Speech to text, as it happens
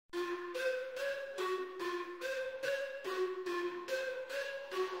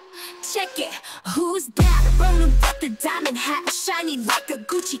check it. Who's that? Rolling with the diamond hat, shining like a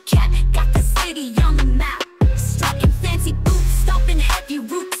Gucci cat. Got the city on the map. Striking fancy boots, stomping heavy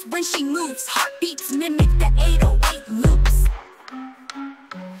roots. When she moves, heartbeats mimic the 808 loops.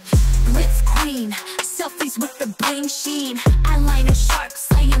 Blitz queen, selfies with the bling sheen. Eyeliner sharp,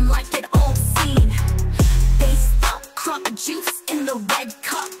 slaying like an old scene. Bass up, crop of juice in the red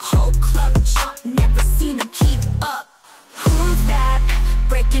cup. Whole club chop, never seen them keep up. Who's that?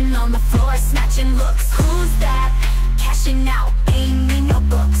 Breaking on the floor, snatching looks. Who's that? Cashing out, ain't in no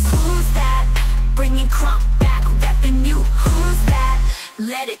books. Who's that? Bringing crump back, repping you. Who's that?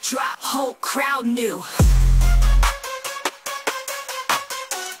 Let it drop, whole crowd knew.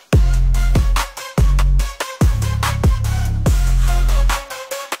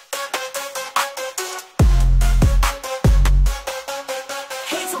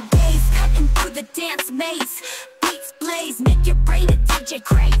 Hazel days cutting through the dance maze. Beats blaze, make your brain a DJ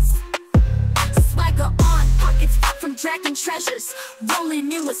craze. Swagger on, pockets fat from dragging treasures.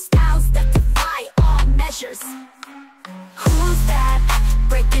 Rolling in with styles that defy all measures. Who's that?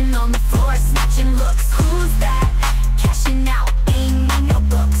 Breaking on the floor, snatching looks. Who's that? Cashing out, ain't in no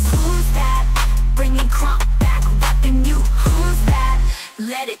books. Who's that? Bringing crump back, repping you. Who's that?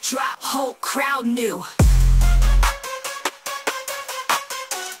 Let it drop, whole crowd knew.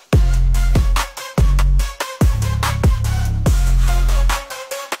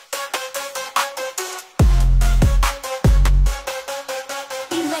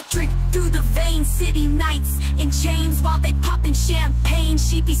 Electric through the veins, city nights in chains while they poppin' champagne.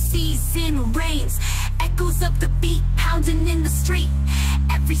 She be season rains, echoes of the beat pounding in the street.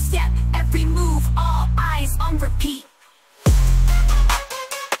 Every step, every move, all eyes on repeat.